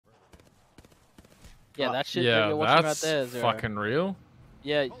Yeah, that shit that you're watching right there is fucking real.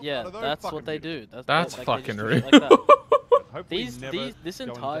 Yeah, that's what they do. That's like, fucking real. like that. This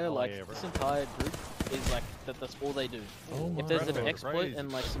entire group is like that's all they do. Oh if there's an exploit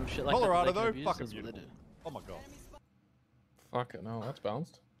and like some shit like Colorado, that, they can abuse, fucking that's what they do. Oh my god. Fuck it, no, that's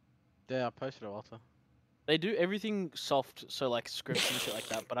bounced. Yeah, I posted it, Walter. They do everything soft, so like scripts and shit like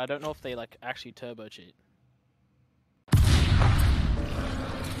that, but I don't know if they like actually turbo cheat.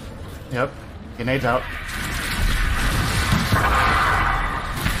 Yep. Grenades out.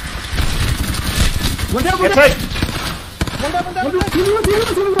 One down, Get tight!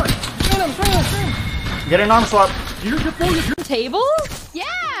 Get an arm swap. Table?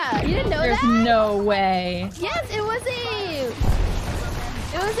 Yeah, you didn't know There's that? no way. Yes, it was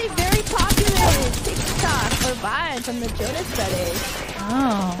a very popular TikTok or Vine from the Jonas Brothers.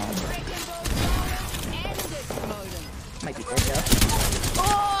 Oh. Might be good though.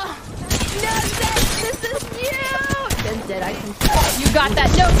 Oh no, this is you. Zen's dead. I can. You got that.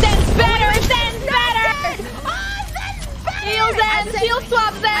 No, Zen's better. Zen's better. Oh, Zen's better. Heal Zen. Heal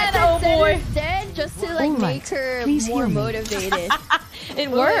swap Zen. Oh boy. Zen is dead just to like make her more motivated. It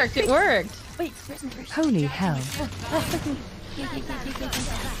worked. It worked. Wait, Holy hell. Yeah.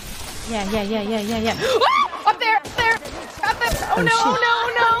 Up there. Oh no.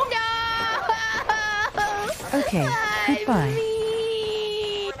 Okay, goodbye.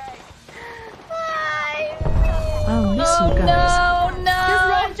 I'll miss you guys. No.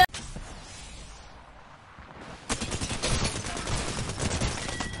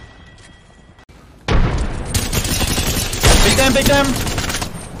 Big them!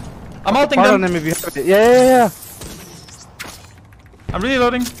 I'm ulting them! If you have it. Yeah. I'm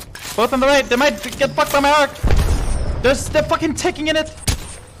reloading. Both on the right. They might get fucked by my arc. They're fucking ticking in it.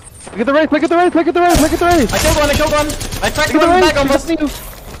 Look at the race, look at the race. I killed one. I cracked one in the back almost.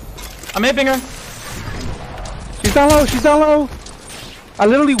 I'm aping her. She's down low. I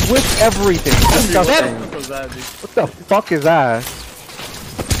literally whipped everything. Disgusting. What the fuck is that?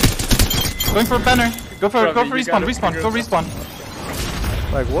 Going for a banner. Go for respawn.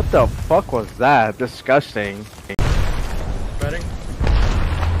 Like, what the fuck was that? Disgusting. Ready?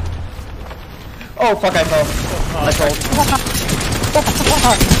 Oh fuck, I fell. I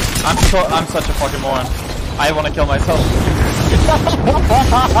told. I'm such a fucking moron. I want to kill myself.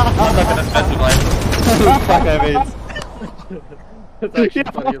 I'm not gonna spend your life. Fuck, I made. That's actually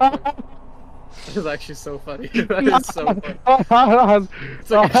funny as fuck. It's actually so funny. That is so funny.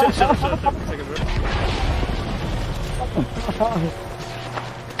 It's like, shut up.